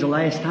these things the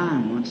last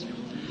time once.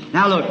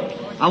 Now look,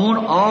 I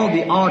want all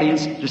the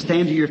audience to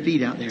stand to your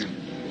feet out there.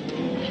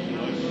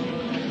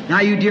 Now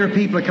you dear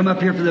people, come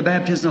up here for the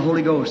baptism of the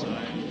Holy Ghost.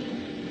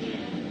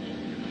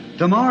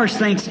 Tomorrow's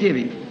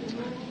Thanksgiving.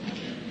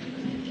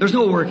 There's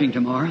no working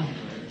tomorrow.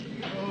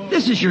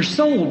 This is your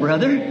soul,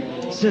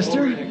 brother,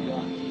 sister.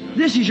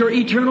 This is your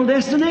eternal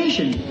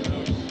destination.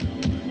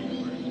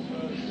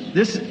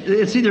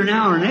 It's either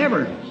now or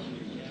never.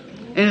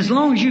 And as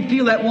long as you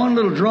feel that one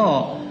little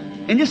draw,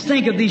 and just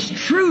think of these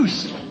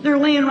truths, they're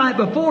laying right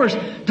before us.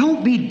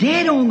 Don't be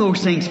dead on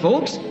those things,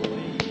 folks.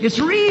 It's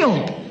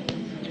real.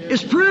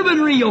 It's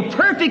proven real,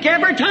 perfect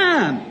every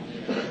time.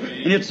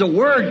 And it's a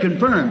word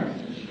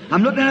confirmed.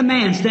 I'm looking at a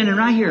man standing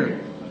right here.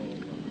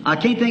 I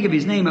can't think of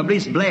his name. I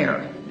believe it's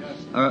Blair,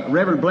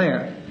 Reverend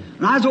Blair.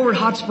 And I was over at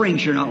Hot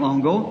Springs here not long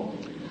ago.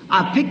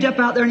 I picked up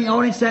out there in the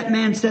audience that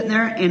man sitting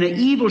there, and an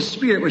evil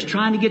spirit was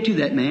trying to get to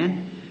that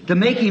man to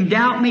make him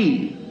doubt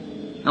me.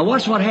 Now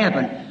watch what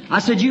happened. I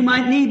said, you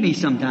might need me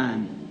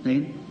sometime.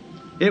 See?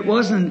 It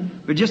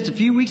wasn't but just a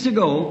few weeks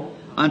ago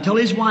until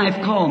his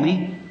wife called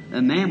me,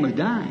 the man was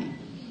dying.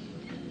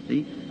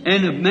 See?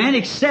 And the man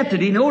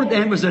accepted. He knew that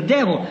it was the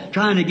devil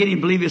trying to get him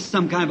to believe it's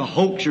some kind of a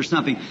hoax or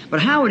something. But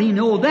how would he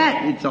know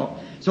that? He thought.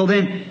 So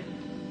then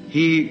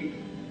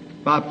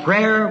by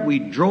prayer, we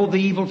drove the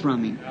evil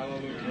from him.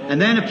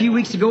 And then a few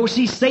weeks ago,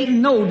 see,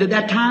 Satan knew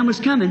that time was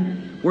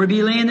coming. Where he'd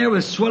be laying there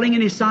with swelling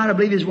in his side. I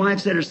believe his wife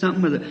said or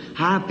something with a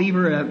high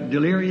fever,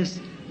 delirious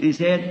in his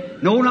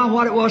head. No, not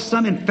what it was.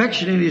 Some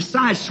infection in his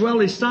side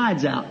swelled his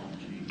sides out.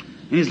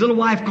 And his little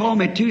wife called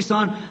me at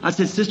Tucson. I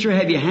said, sister,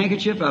 have you a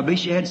handkerchief? I believe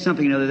she had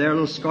something or other there, a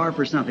little scarf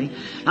or something.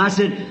 I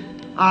said,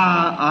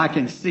 I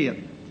can see it.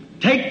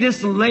 Take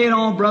this and lay it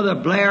on Brother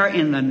Blair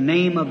in the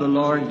name of the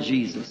Lord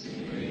Jesus.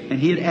 And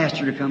he had asked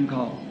her to come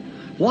call.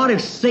 What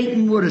if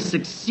Satan would have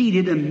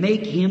succeeded and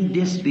make him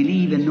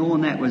disbelieve and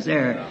knowing that was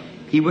there?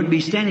 He wouldn't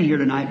be standing here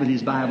tonight with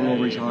his Bible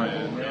over his heart.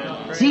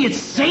 See, it's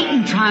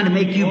Satan trying to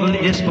make you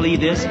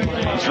disbelieve this.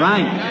 That's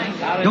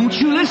right. Don't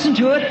you listen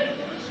to it.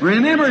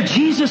 Remember,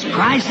 Jesus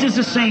Christ is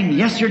the same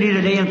yesterday,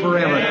 today, and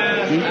forever.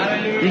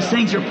 See? These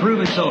things are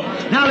proven so.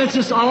 Now let's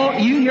just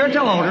you here at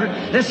the altar,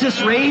 let's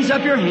just raise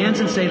up your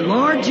hands and say,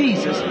 Lord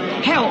Jesus,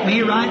 help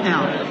me right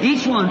now.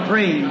 Each one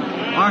praying.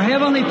 Our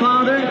Heavenly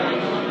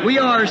Father, we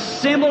are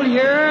assembled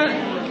here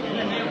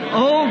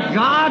Oh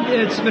God,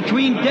 it's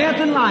between death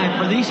and life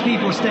for these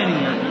people standing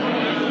here.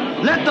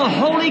 Let the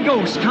Holy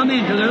Ghost come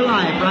into their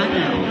life right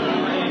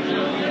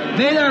now.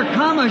 May there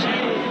come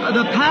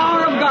the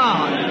power of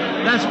God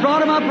that's brought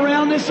them up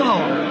around this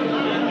altar.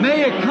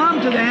 May it come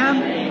to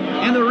them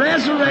in the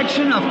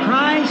resurrection of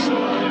Christ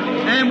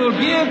and will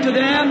give to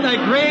them the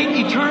great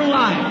eternal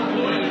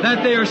life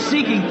that they are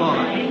seeking for.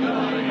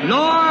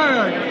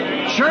 Lord,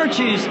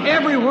 churches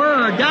everywhere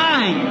are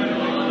dying.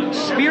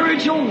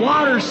 Spiritual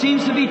water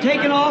seems to be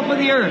taken off of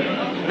the earth.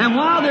 And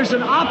while there's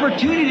an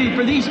opportunity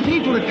for these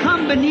people to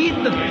come beneath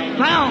the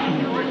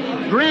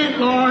fountain, grant,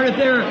 Lord, if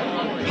they're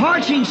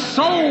parching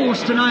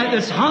souls tonight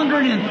that's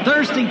hungering and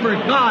thirsting for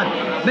God,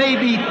 may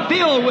be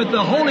filled with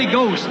the Holy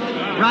Ghost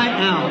right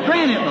now.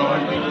 Grant it,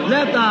 Lord.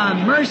 Let Thy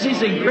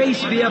mercies and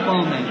grace be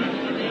upon them.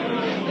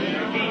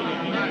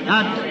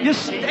 Now,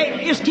 just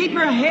keep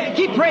your head,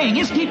 keep praying.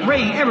 Just keep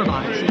praying,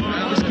 everybody.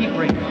 Just keep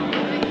praying.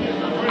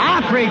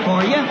 I pray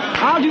for you.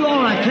 I'll do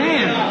all I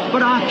can,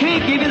 but I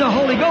can't give you the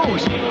Holy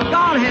Ghost.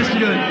 God has to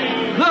do it.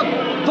 Look,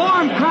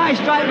 form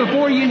Christ right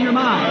before you in your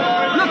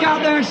mind. Look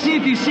out there and see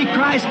if you see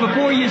Christ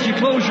before you as you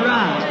close your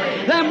eyes.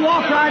 Then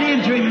walk right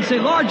into Him and say,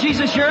 Lord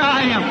Jesus, here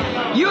I am.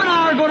 You and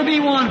I are going to be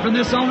one from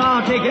this on.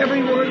 I'll take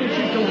every word that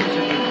you told me.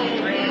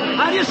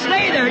 I just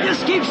stay there.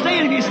 Just keep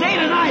staying. If you stay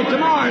tonight,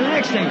 tomorrow, the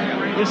next day,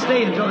 just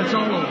stay until it's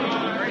all over.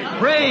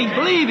 Praying,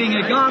 believing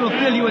that God will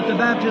fill you with the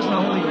baptism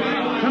of the Holy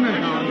Ghost. Come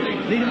here, Don.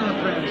 Lead Him in a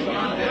prayer.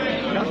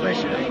 God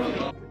bless you.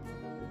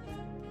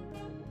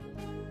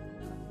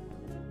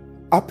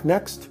 Up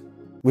next,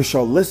 we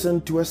shall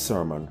listen to a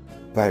sermon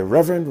by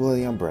Reverend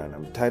William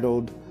Branham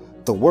titled,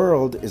 The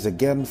World is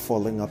Again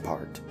Falling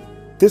Apart.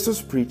 This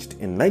was preached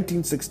in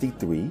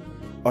 1963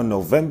 on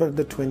November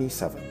the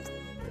 27th.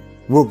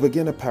 We'll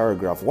begin at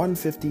paragraph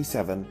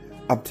 157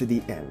 up to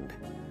the end.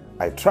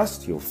 I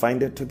trust you'll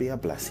find it to be a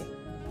blessing.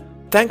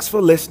 Thanks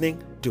for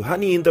listening to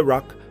Honey in the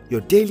Rock,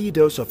 your daily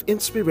dose of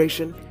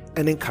inspiration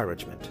and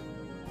encouragement.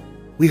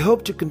 We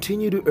hope to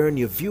continue to earn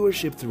your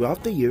viewership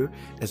throughout the year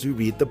as we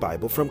read the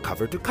Bible from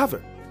cover to cover.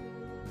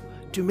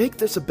 To make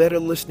this a better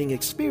listening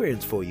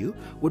experience for you,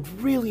 would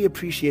really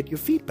appreciate your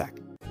feedback.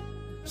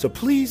 So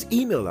please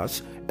email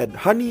us at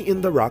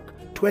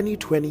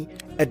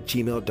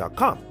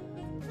honeyintherock2020@gmail.com.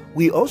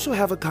 We also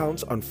have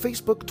accounts on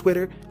Facebook,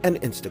 Twitter, and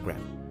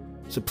Instagram.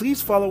 So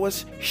please follow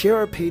us, share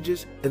our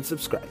pages, and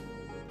subscribe.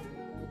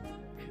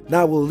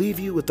 Now we'll leave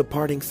you with the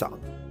parting song.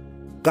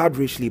 God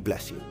richly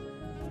bless you.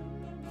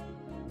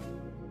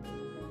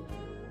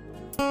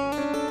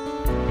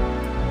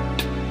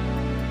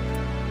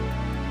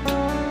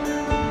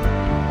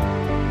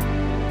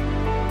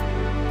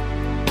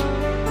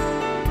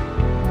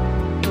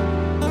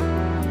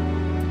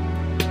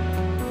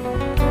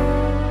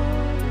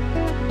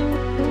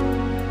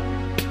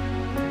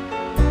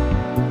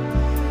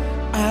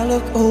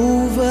 Look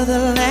over the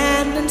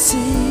land and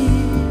see,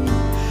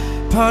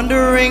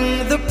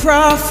 pondering the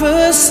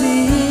prophecies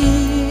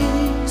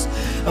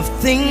of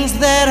things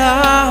that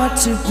are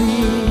to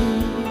be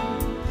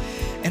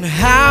and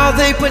how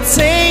they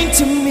pertain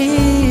to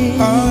me.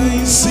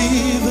 I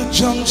see the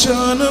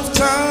junction of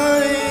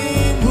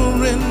time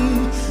wherein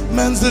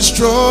man's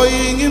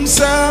destroying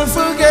himself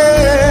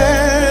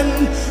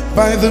again.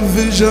 By the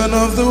vision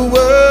of the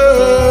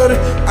word,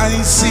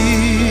 I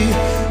see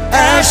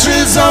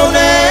ashes on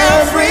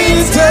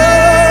every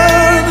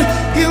turn.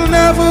 He'll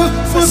never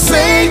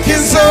forsake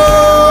his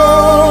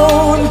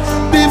own.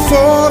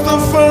 Before the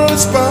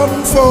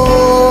firstborn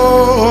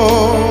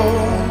fall,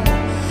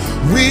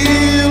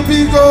 we'll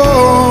be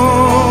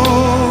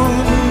gone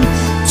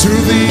to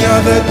the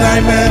other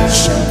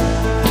dimension,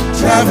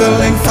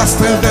 traveling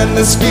faster than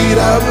the speed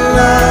of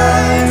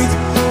light.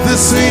 The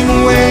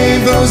same way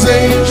those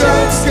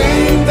angels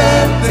came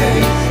that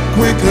day,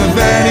 quicker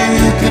than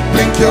you could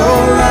blink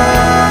your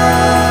eyes.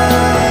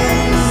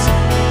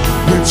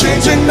 We're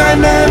changing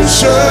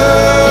dimensions,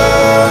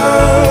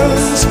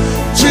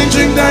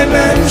 changing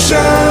dimensions,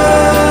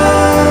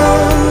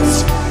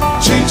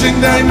 changing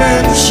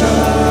dimensions.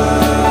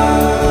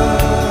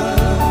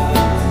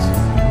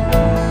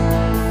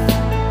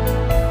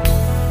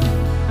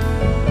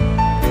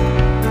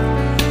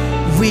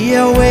 We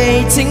are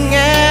waiting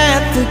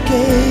at the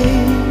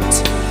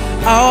gate.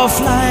 Our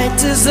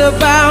flight is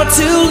about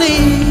to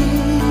leave.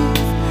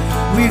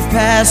 We've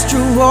passed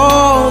through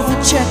all the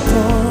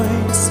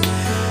checkpoints,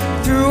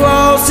 through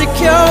all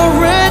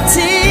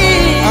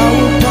security.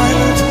 Our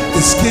pilot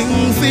is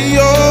King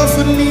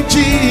Theophany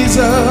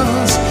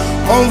Jesus.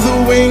 On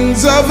the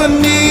wings of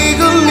an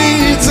eagle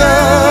leads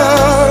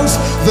us.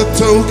 The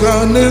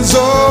token is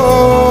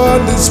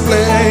on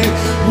display.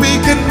 We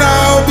can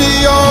now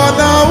be on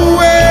our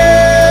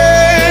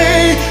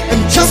way.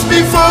 And just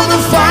before the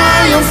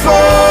fire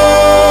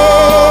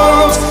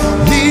falls,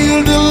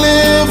 He'll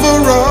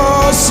deliver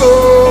our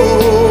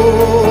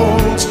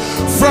souls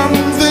from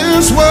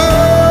this world.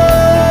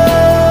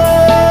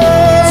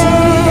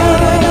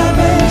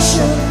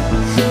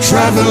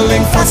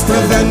 Traveling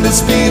faster than the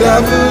speed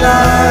of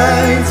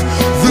light.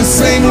 The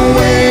same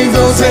way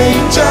those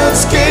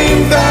angels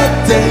came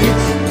that day,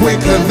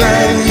 quicker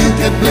than you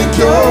can blink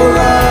your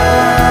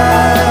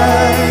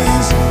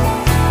eyes.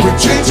 We're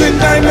changing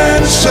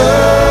dimensions,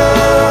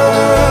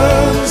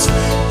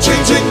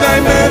 changing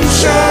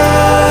dimensions,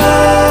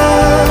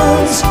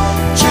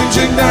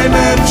 changing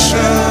dimensions.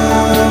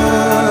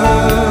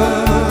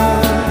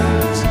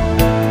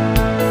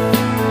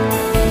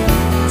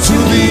 To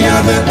the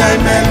other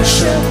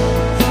dimension,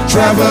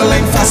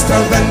 traveling faster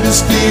than the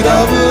speed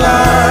of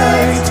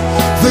light.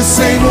 The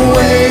same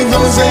way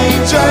those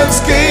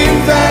angels came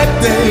that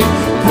day,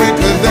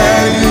 quicker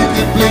than you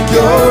could blink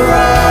your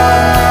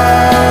eyes.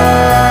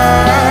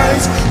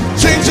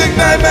 Changing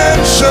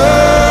dimensions,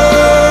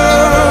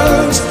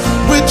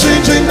 we're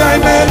changing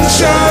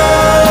dimensions,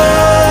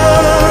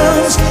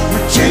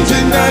 we're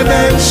changing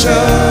dimensions.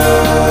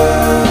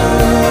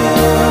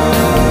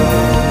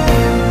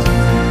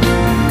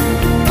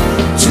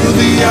 To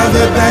the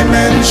other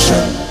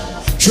dimension,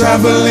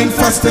 traveling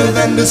faster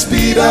than the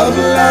speed of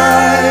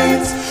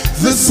light.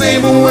 The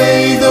same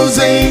way those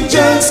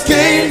angels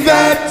came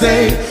that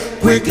day,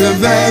 quicker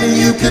than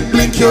you could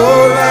blink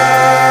your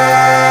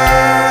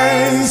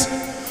eyes.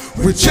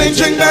 We're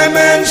changing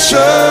dimensions,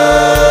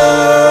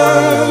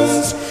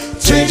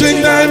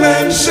 changing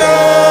dimensions,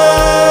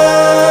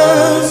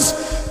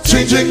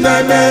 changing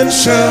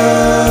dimensions.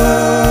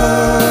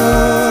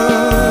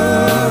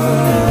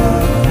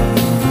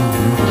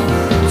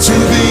 To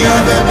the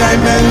other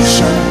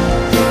dimension,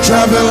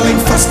 traveling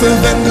faster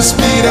than the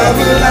speed of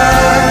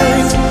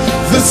light.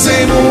 The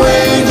same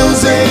way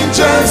those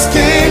angels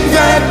came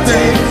that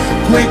day,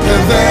 quicker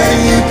than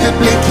you could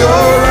blink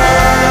your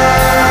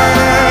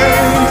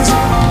eyes.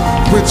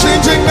 We're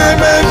changing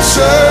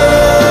dimensions,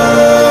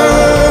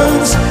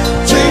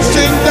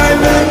 changing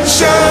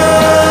dimensions,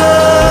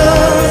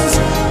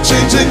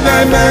 changing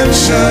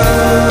dimensions.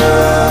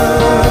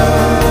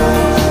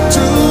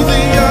 To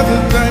the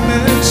other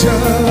dimension,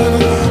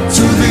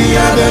 to the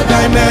other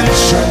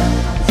dimension,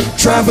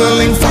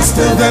 traveling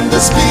faster than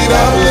the speed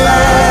of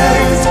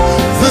light.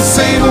 The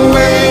same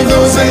way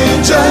those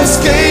angels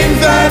came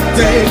that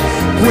day,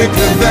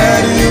 quicker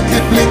than you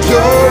could blink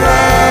your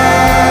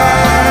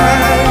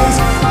eyes.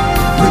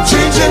 We're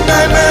changing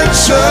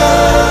dimensions,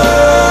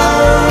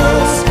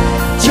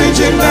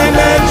 changing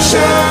dimensions,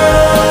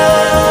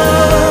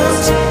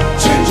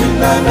 changing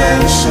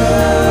dimensions.